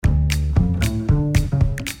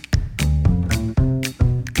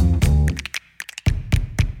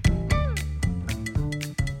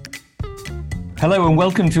Hello and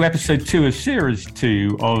welcome to episode 2 of series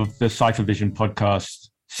 2 of the Cypher Vision podcast,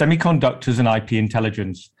 Semiconductors and IP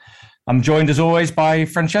Intelligence. I'm joined as always by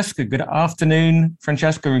Francesca. Good afternoon,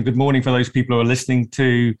 Francesca, and good morning for those people who are listening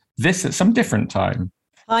to this at some different time.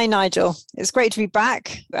 Hi, Nigel. It's great to be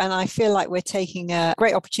back. And I feel like we're taking a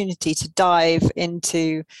great opportunity to dive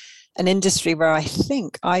into an industry where I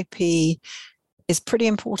think IP is pretty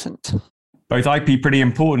important. Both IP pretty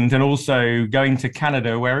important and also going to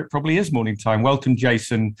Canada where it probably is morning time. Welcome,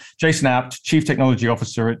 Jason. Jason Apt, Chief Technology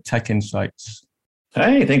Officer at Tech Insights.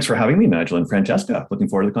 Hey, thanks for having me, Nigel and Francesca. Looking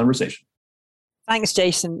forward to the conversation. Thanks,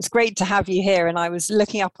 Jason. It's great to have you here. And I was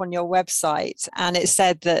looking up on your website and it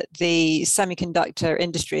said that the semiconductor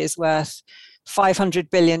industry is worth $500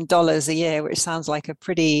 billion a year, which sounds like a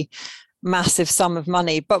pretty massive sum of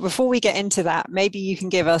money. But before we get into that, maybe you can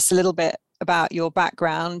give us a little bit about your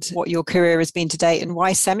background, what your career has been to date, and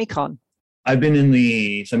why Semicon? I've been in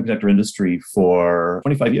the semiconductor industry for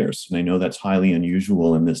 25 years, and I know that's highly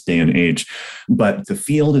unusual in this day and age, but the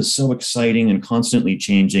field is so exciting and constantly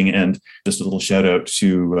changing. And just a little shout out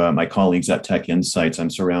to my colleagues at Tech Insights. I'm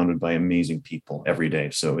surrounded by amazing people every day,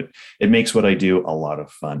 so it makes what I do a lot of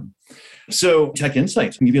fun. So Tech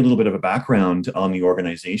Insights, I'll give you a little bit of a background on the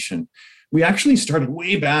organization. We actually started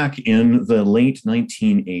way back in the late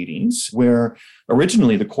 1980s, where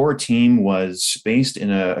originally the core team was based in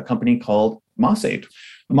a company called MOSAID.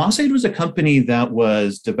 MOSAID was a company that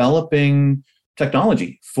was developing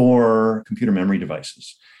technology for computer memory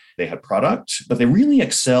devices. They had product, but they really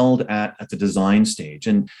excelled at the design stage,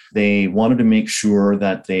 and they wanted to make sure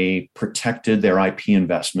that they protected their IP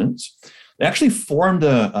investments. They actually formed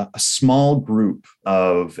a small group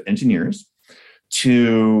of engineers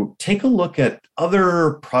to take a look at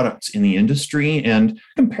other products in the industry and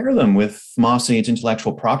compare them with MOSAID's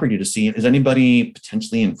intellectual property to see, is anybody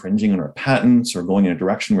potentially infringing on our patents or going in a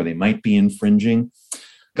direction where they might be infringing?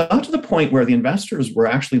 Got to the point where the investors were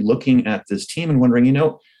actually looking at this team and wondering,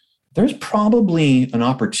 there's probably an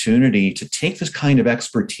opportunity to take this kind of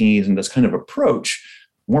expertise and this kind of approach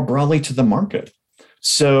more broadly to the market.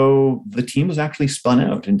 So the team was actually spun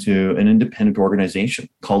out into an independent organization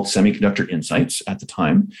called Semiconductor Insights at the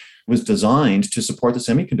time. It was designed to support the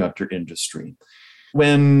semiconductor industry.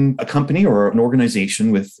 When a company or an organization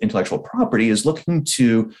with intellectual property is looking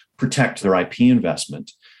to protect their IP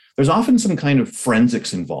investment, there's often some kind of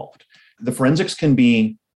forensics involved. The forensics can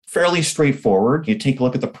be fairly straightforward. You take a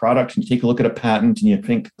look at the product and you take a look at a patent and you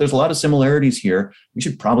think there's a lot of similarities here. We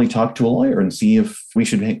should probably talk to a lawyer and see if we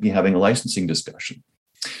should be having a licensing discussion.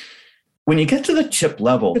 When you get to the chip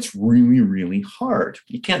level, it's really, really hard.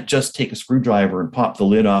 You can't just take a screwdriver and pop the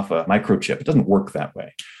lid off a microchip. It doesn't work that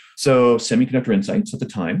way. So Semiconductor Insights at the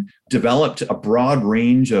time developed a broad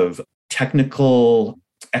range of technical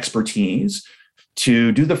expertise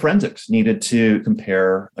to do the forensics needed to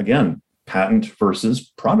compare, again, patent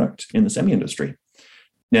versus product in the semi industry.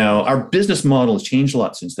 Now, our business model has changed a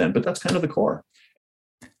lot since then, but that's kind of the core.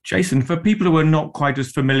 Jason, for people who are not quite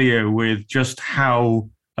as familiar with just how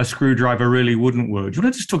a screwdriver really wouldn't work, do you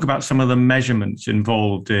want to just talk about some of the measurements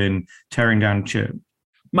involved in tearing down chip?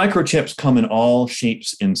 Microchips come in all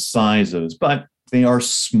shapes and sizes, but they are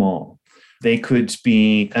small. They could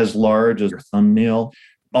be as large as your thumbnail,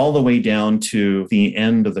 all the way down to the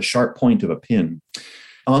end of the sharp point of a pin.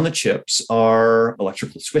 On the chips are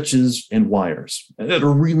electrical switches and wires at a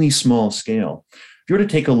really small scale. If you were to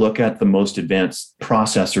take a look at the most advanced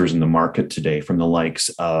processors in the market today from the likes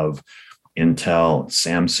of Intel,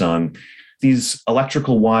 Samsung, these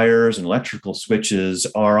electrical wires and electrical switches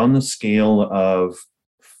are on the scale of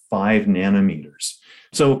 5 nanometers.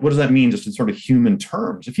 So what does that mean just in sort of human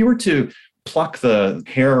terms? If you were to pluck the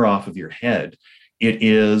hair off of your head, it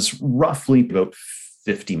is roughly about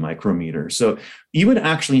 50 micrometers. So you would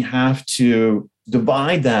actually have to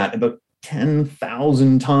divide that about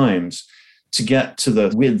 10,000 times to get to the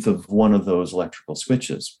width of one of those electrical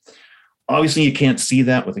switches. Obviously, you can't see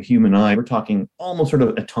that with a human eye. We're talking almost sort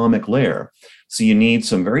of atomic layer. So you need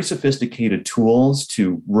some very sophisticated tools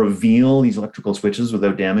to reveal these electrical switches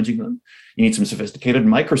without damaging them. You need some sophisticated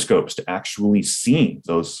microscopes to actually see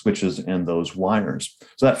those switches and those wires.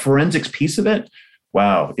 So that forensics piece of it,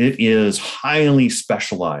 wow, it is highly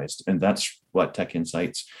specialized. And that's what Tech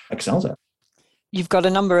Insights excels at. You've got a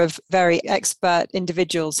number of very expert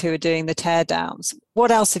individuals who are doing the teardowns.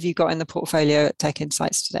 What else have you got in the portfolio at Tech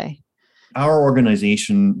Insights today? Our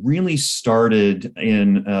organization really started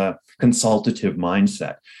in a consultative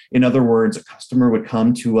mindset. In other words, a customer would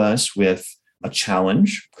come to us with a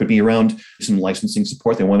challenge, could be around some licensing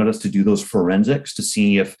support. They wanted us to do those forensics to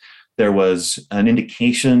see if there was an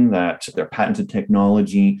indication that their patented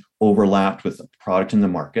technology overlapped with a product in the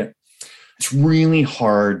market. It's really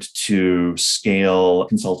hard to scale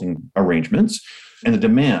consulting arrangements, and the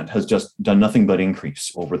demand has just done nothing but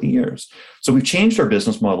increase over the years. So we've changed our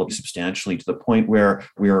business model substantially to the point where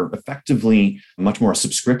we are effectively much more a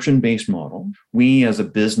subscription-based model. We as a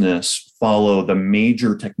business follow the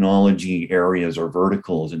major technology areas or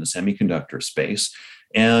verticals in the semiconductor space,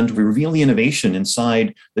 and we reveal the innovation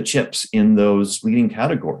inside the chips in those leading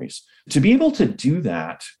categories. To be able to do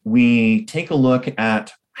that, we take a look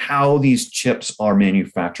at how these chips are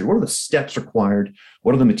manufactured. What are the steps required?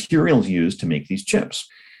 What are the materials used to make these chips?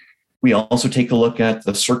 We also take a look at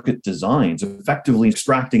the circuit designs, effectively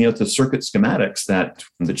extracting out the circuit schematics that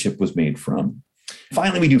the chip was made from.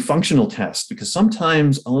 Finally, we do functional tests because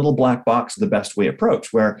sometimes a little black box is the best way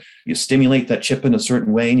approach, where you stimulate that chip in a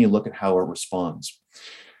certain way and you look at how it responds.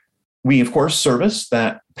 We, of course, service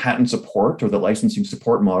that patent support or the licensing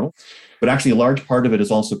support model, but actually a large part of it is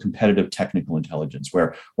also competitive technical intelligence,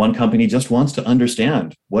 where one company just wants to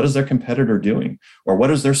understand what is their competitor doing or what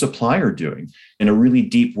is their supplier doing in a really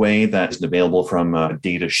deep way that isn't available from a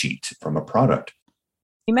data sheet from a product.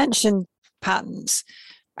 You mentioned patents.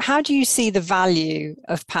 How do you see the value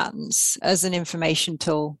of patents as an information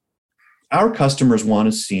tool? Our customers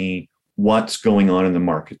want to see what's going on in the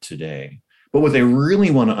market today. But what they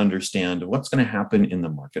really want to understand is what's going to happen in the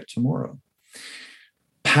market tomorrow.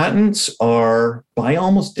 Patents are, by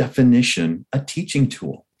almost definition, a teaching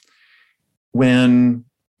tool. When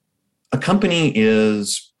a company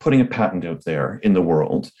is putting a patent out there in the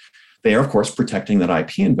world, they are, of course, protecting that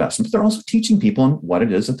IP investment, but they're also teaching people on what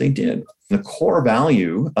it is that they did. The core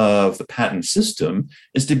value of the patent system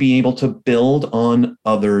is to be able to build on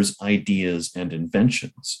others' ideas and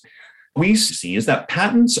inventions. What we see is that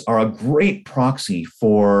patents are a great proxy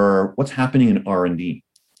for what's happening in R&D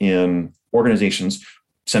in organizations,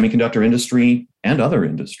 semiconductor industry, and other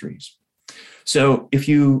industries. So if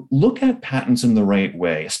you look at patents in the right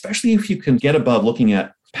way, especially if you can get above looking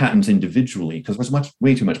at patents individually, because there's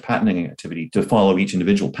way too much patenting activity to follow each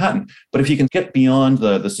individual patent. But if you can get beyond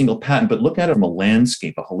the single patent, but look at it from a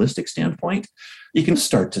landscape, a holistic standpoint, you can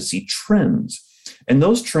start to see trends. And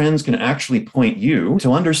those trends can actually point you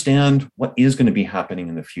to understand what is going to be happening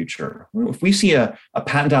in the future. If we see a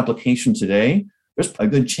patent application today, there's a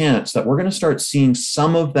good chance that we're going to start seeing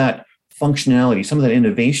some of that functionality, some of that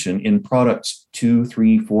innovation in products 2,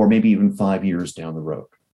 3, 4, maybe even 5 years down the road.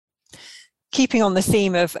 Keeping on the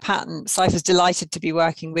theme of patents, Cypher's delighted to be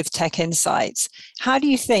working with Tech Insights. How do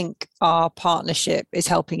you think our partnership is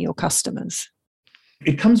helping your customers?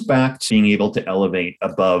 It comes back to being able to elevate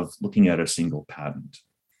above looking at a single patent.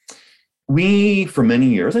 We, for many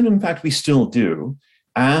years, and in fact, we still do,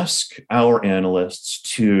 ask our analysts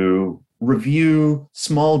to review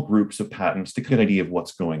small groups of patents to get an idea of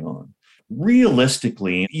what's going on.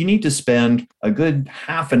 Realistically, you need to spend a good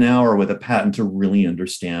half an hour with a patent to really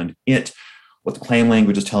understand it, what the claim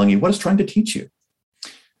language is telling you, what it's trying to teach you.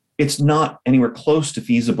 It's not anywhere close to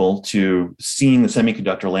feasible to seeing the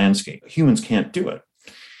semiconductor landscape. Humans can't do it.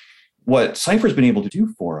 What Cypher's been able to do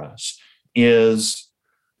for us is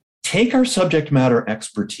take our subject matter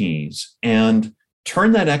expertise and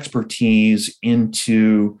turn that expertise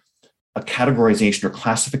into a categorization or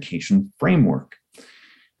classification framework.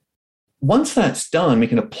 Once that's done, we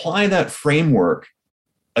can apply that framework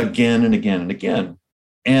again and again and again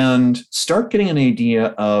and start getting an idea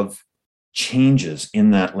of changes in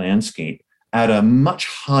that landscape at a much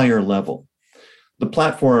higher level. The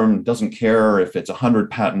platform doesn't care if it's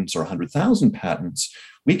 100 patents or 100,000 patents.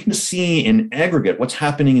 We can see in aggregate what's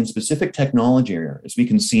happening in specific technology areas. We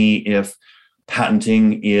can see if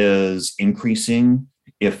patenting is increasing,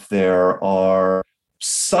 if there are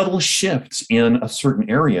subtle shifts in a certain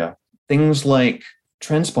area. Things like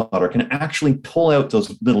TrendSpotter can actually pull out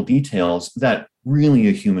those little details that really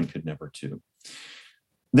a human could never do.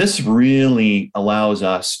 This really allows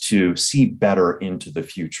us to see better into the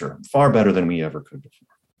future, far better than we ever could before.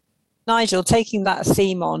 Nigel, taking that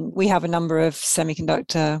theme on, we have a number of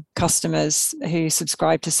semiconductor customers who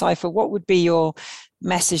subscribe to Cypher. What would be your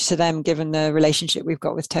message to them, given the relationship we've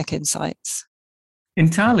got with Tech Insights?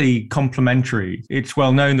 Entirely complementary. It's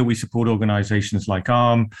well known that we support organizations like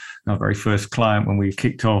Arm, our very first client when we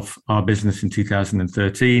kicked off our business in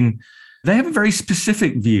 2013. They have a very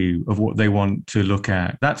specific view of what they want to look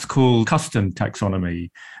at. That's called custom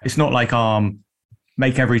taxonomy. It's not like Arm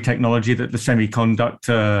make every technology that the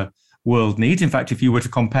semiconductor world needs. In fact, if you were to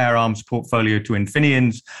compare Arm's portfolio to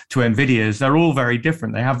Infineon's, to NVIDIA's, they're all very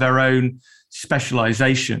different. They have their own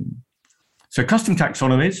specialization. So custom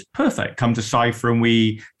taxonomies, perfect. Come to Cypher and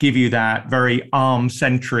we give you that very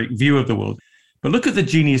Arm-centric view of the world. But look at the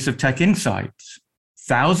genius of Tech Insights.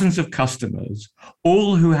 thousands of customers,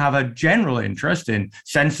 all who have a general interest in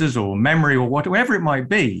sensors or memory or whatever it might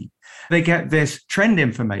be. They get this trend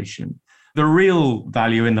information. The real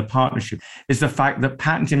value in the partnership is the fact that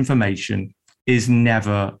patent information is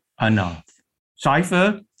never enough.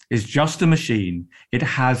 Cypher is just a machine. It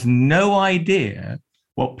has no idea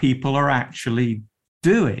what people are actually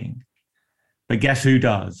doing. But guess who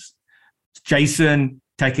does? Jason,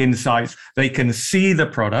 Tech Insights. They can see the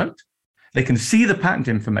product, they can see the patent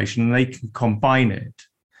information, and they can combine it.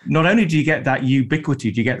 Not only do you get that ubiquity,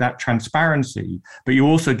 do you get that transparency, but you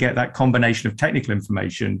also get that combination of technical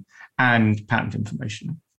information and patent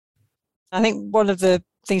information. I think one of the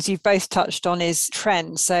things you've both touched on is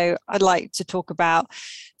trends. So I'd like to talk about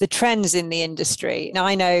the trends in the industry. Now,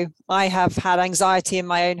 I know I have had anxiety in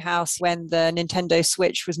my own house when the Nintendo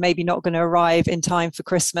Switch was maybe not going to arrive in time for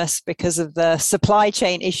Christmas because of the supply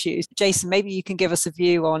chain issues. Jason, maybe you can give us a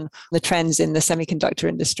view on the trends in the semiconductor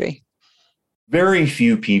industry. Very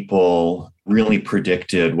few people really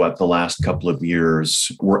predicted what the last couple of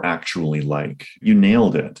years were actually like. You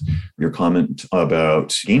nailed it. Your comment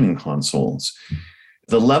about gaming consoles.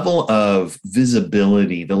 The level of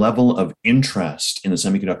visibility, the level of interest in the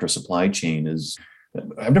semiconductor supply chain is,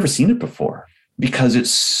 I've never seen it before because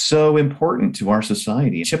it's so important to our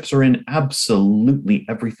society. Chips are in absolutely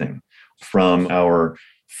everything, from our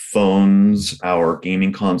phones, our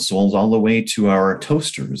gaming consoles, all the way to our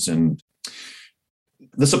toasters. And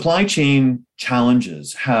the supply chain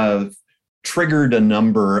challenges have triggered a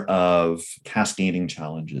number of cascading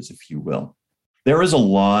challenges, if you will. There is a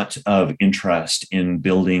lot of interest in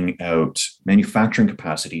building out manufacturing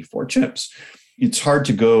capacity for chips. It's hard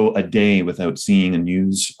to go a day without seeing a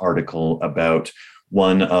news article about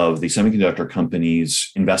one of the semiconductor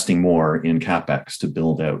companies investing more in CapEx to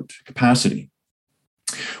build out capacity.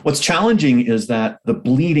 What's challenging is that the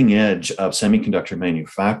bleeding edge of semiconductor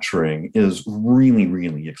manufacturing is really,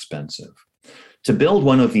 really expensive. To build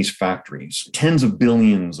one of these factories, tens of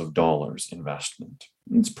billions of dollars investment.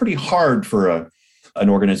 It's pretty hard for an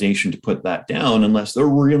organization to put that down unless they're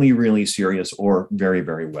really, really serious or very,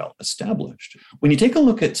 very well established. When you take a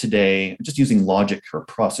look at today, just using logic or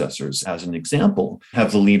processors as an example,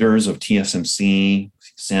 have the leaders of TSMC,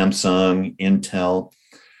 Samsung, Intel,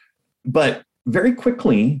 but very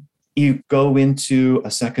quickly, you go into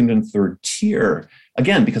a second and third tier.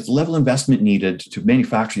 Again, because the level of investment needed to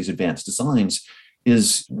manufacture these advanced designs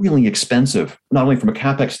is really expensive, not only from a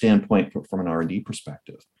CapEx standpoint, but from an R&D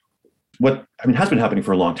perspective. What has been happening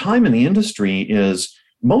for a long time in the industry is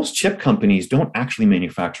most chip companies don't actually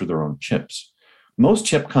manufacture their own chips. Most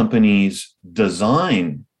chip companies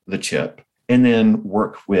design the chip and then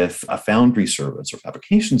work with a foundry service or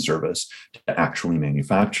fabrication service to actually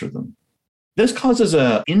manufacture them. This causes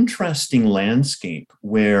an interesting landscape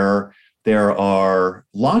where there are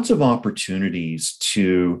lots of opportunities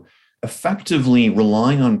to effectively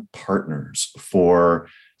rely on partners for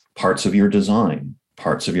parts of your design,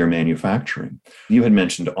 parts of your manufacturing. You had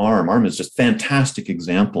mentioned ARM. ARM is just a fantastic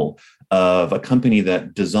example of a company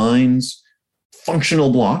that designs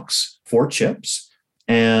functional blocks for chips,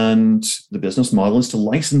 and the business model is to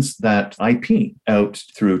license that IP out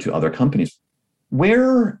through to other companies.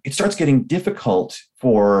 Where it starts getting difficult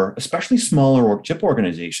for especially smaller chip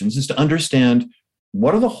organizations is to understand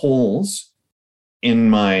what are the holes in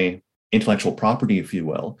my intellectual property, if you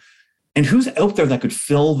will, and who's out there that could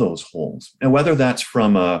fill those holes. And whether that's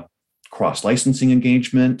from a cross-licensing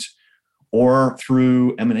engagement or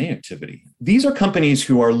through M&A activity. These are companies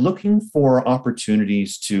who are looking for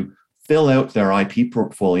opportunities to fill out their IP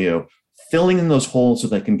portfolio, filling in those holes so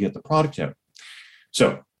they can get the product out.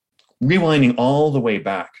 So, rewinding all the way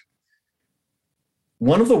back,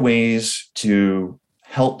 one of the ways to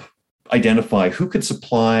help identify who could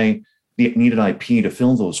supply the needed IP to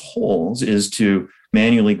fill those holes is to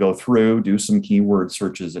manually go through, do some keyword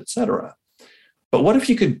searches, et cetera. But what if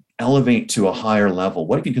you could elevate to a higher level?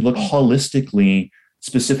 What if you could look holistically,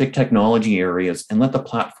 specific technology areas, and let the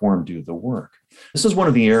platform do the work? This is one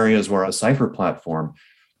of the areas where a Cypher platform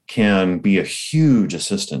can be a huge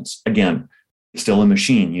assistance. Again, still a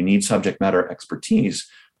machine. You need subject matter expertise.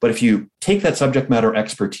 But if you take that subject matter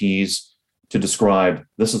expertise to describe,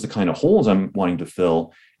 this is the kind of holes I'm wanting to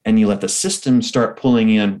fill, and you let the system start pulling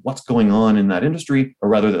in what's going on in that industry, or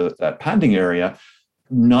rather that patenting area,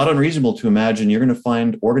 not unreasonable to imagine you're going to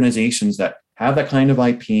find organizations that have that kind of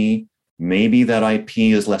IP. Maybe that IP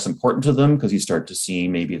is less important to them because you start to see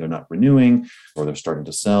maybe they're not renewing or they're starting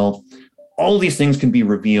to sell. All of these things can be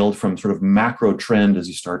revealed from sort of macro trend as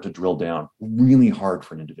you start to drill down. Really hard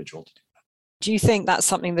for an individual to do that. Do you think that's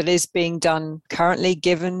something that is being done currently,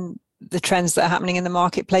 given the trends that are happening in the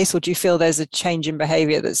marketplace, or do you feel there's a change in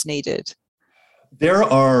behavior that's needed? There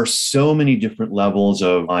are so many different levels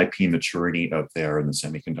of IP maturity out there in the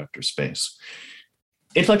semiconductor space.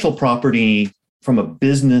 Intellectual property from a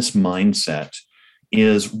business mindset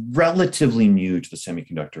is relatively new to the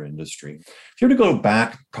semiconductor industry. If you were to go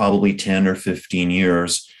back probably 10 or 15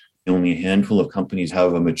 years, only a handful of companies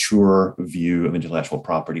have a mature view of intellectual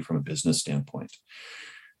property from a business standpoint.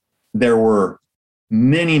 There were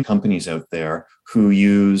many companies out there who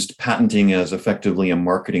used patenting as effectively a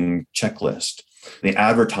marketing checklist. They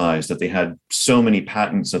advertised that they had so many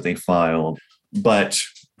patents that they filed, but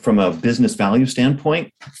from a business value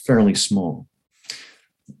standpoint, fairly small.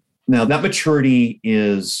 Now, that maturity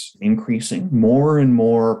is increasing. More and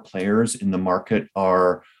more players in the market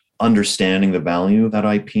are understanding the value of that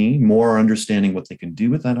IP, more understanding what they can do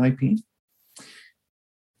with that IP.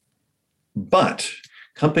 But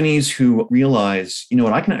companies who realize, you know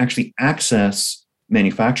what, I can actually access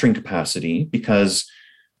manufacturing capacity because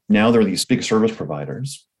now there are these big service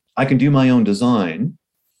providers. I can do my own design.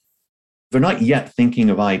 They're not yet thinking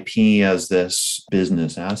of IP as this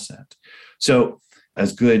business asset. So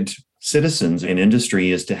as good citizens in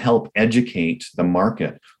industry is to help educate the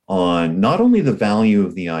market on not only the value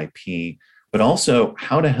of the IP, but also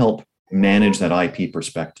how to help manage that IP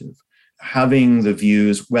perspective. Having the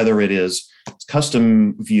views, whether it is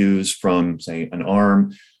custom views from, say, an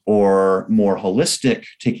ARM, or more holistic,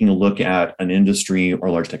 taking a look at an industry or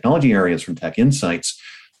large technology areas from Tech Insights,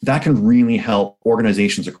 that can really help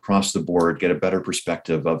organizations across the board get a better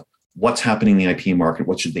perspective of what's happening in the IP market,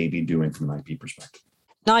 what should they be doing from an IP perspective.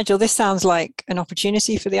 Nigel, this sounds like an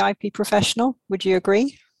opportunity for the IP professional. Would you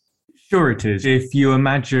agree? Sure it is. If you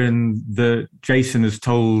imagine that Jason has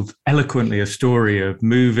told eloquently a story of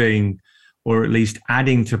moving or at least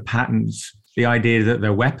adding to patents the idea that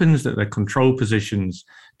they're weapons, that they're control positions,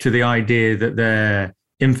 to the idea that they're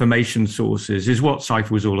information sources is what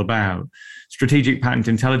Cypher was all about. Strategic patent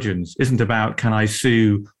intelligence isn't about can I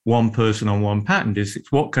sue one person on one patent, it's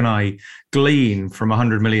what can I glean from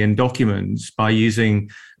 100 million documents by using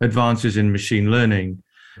advances in machine learning.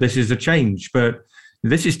 This is a change, but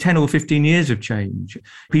this is 10 or 15 years of change.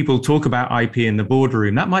 People talk about IP in the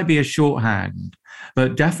boardroom. That might be a shorthand,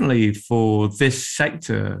 but definitely for this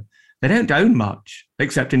sector, they don't own much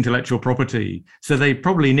except intellectual property. So they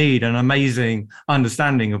probably need an amazing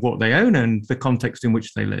understanding of what they own and the context in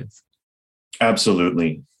which they live.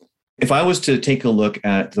 Absolutely. If I was to take a look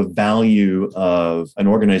at the value of an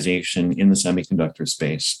organization in the semiconductor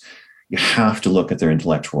space, you have to look at their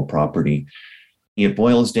intellectual property. It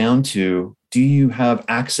boils down to, do you have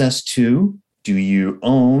access to, do you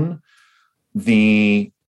own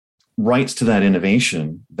the rights to that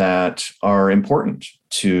innovation that are important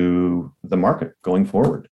to the market going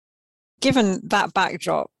forward? Given that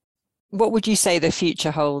backdrop, what would you say the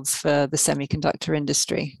future holds for the semiconductor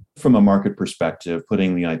industry? From a market perspective,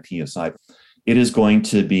 putting the IP aside, it is going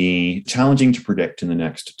to be challenging to predict in the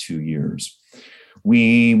next 2 years.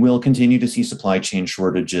 We will continue to see supply chain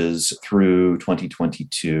shortages through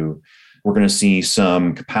 2022. We're going to see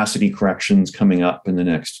some capacity corrections coming up in the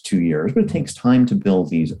next 2 years, but it takes time to build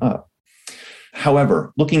these up.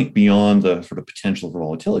 However, looking beyond the sort of potential for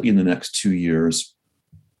volatility in the next 2 years,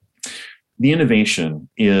 the innovation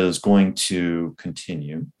is going to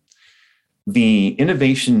continue. The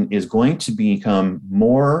innovation is going to become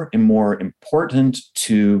more and more important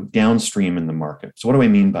to downstream in the market. So what do I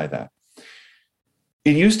mean by that?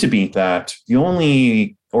 It used to be that the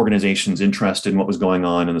only organizations interested in what was going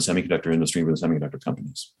on in the semiconductor industry were the semiconductor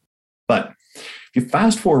companies. But if you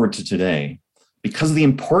fast forward to today, because of the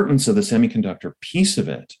importance of the semiconductor piece of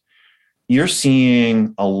it, you're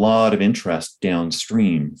seeing a lot of interest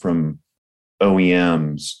downstream from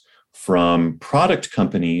OEMs, from product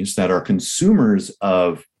companies that are consumers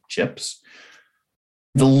of chips.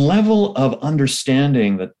 The level of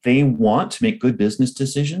understanding that they want to make good business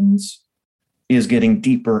decisions is getting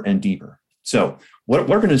deeper and deeper. So what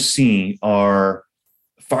we're going to see are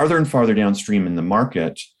farther and farther downstream in the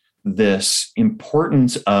market, this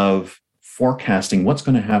importance of forecasting what's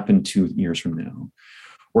going to happen 2 years from now.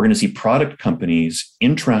 We're going to see product companies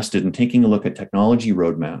interested in taking a look at technology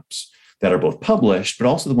roadmaps that are both published, but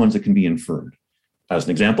also the ones that can be inferred. As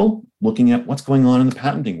an example, looking at what's going on in the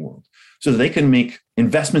patenting world so that they can make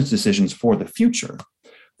investment decisions for the future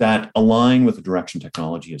that align with the direction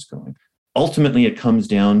technology is going. Ultimately, it comes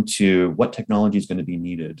down to what technology is going to be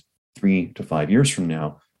needed 3 to 5 years from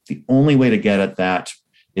now. The only way to get at that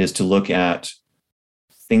is to look at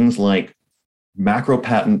things like macro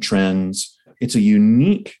patent trends. It's a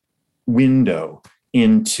unique window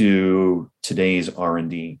into today's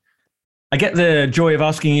R&D. I get the joy of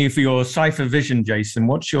asking you for your Cypher vision, Jason.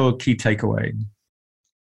 What's your key takeaway?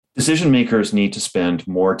 Decision makers need to spend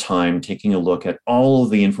more time taking a look at all of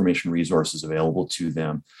the information resources available to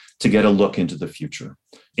them to get a look into the future.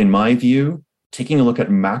 In my view, taking a look at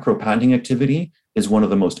macro patenting activity is one of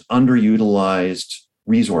the most underutilized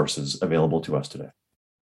resources available to us today.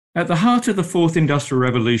 At the heart of the fourth industrial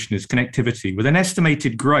revolution is connectivity, with an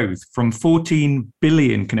estimated growth from 14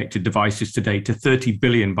 billion connected devices today to 30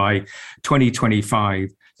 billion by 2025.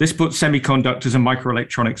 This puts semiconductors and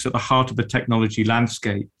microelectronics at the heart of the technology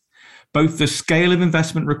landscape. Both the scale of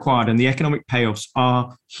investment required and the economic payoffs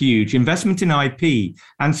are huge. Investment in IP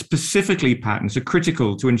and specifically patents are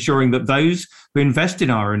critical to ensuring that those who invest in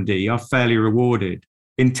R&D are fairly rewarded.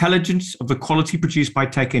 Intelligence of the quality produced by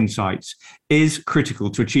Tech Insights is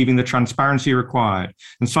critical to achieving the transparency required.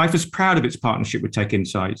 And Cypher's proud of its partnership with Tech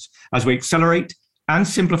Insights as we accelerate and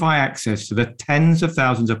simplify access to the tens of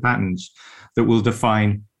thousands of patents that will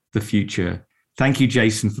define the future. Thank you,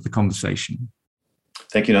 Jason, for the conversation.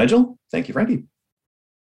 Thank you, Nigel. Thank you, Frankie.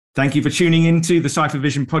 Thank you for tuning into the Cypher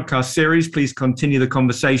Vision podcast series. Please continue the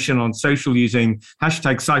conversation on social using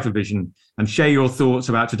 #CypherVision and share your thoughts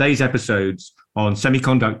about today's episodes on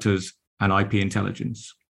semiconductors and IP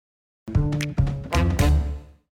intelligence.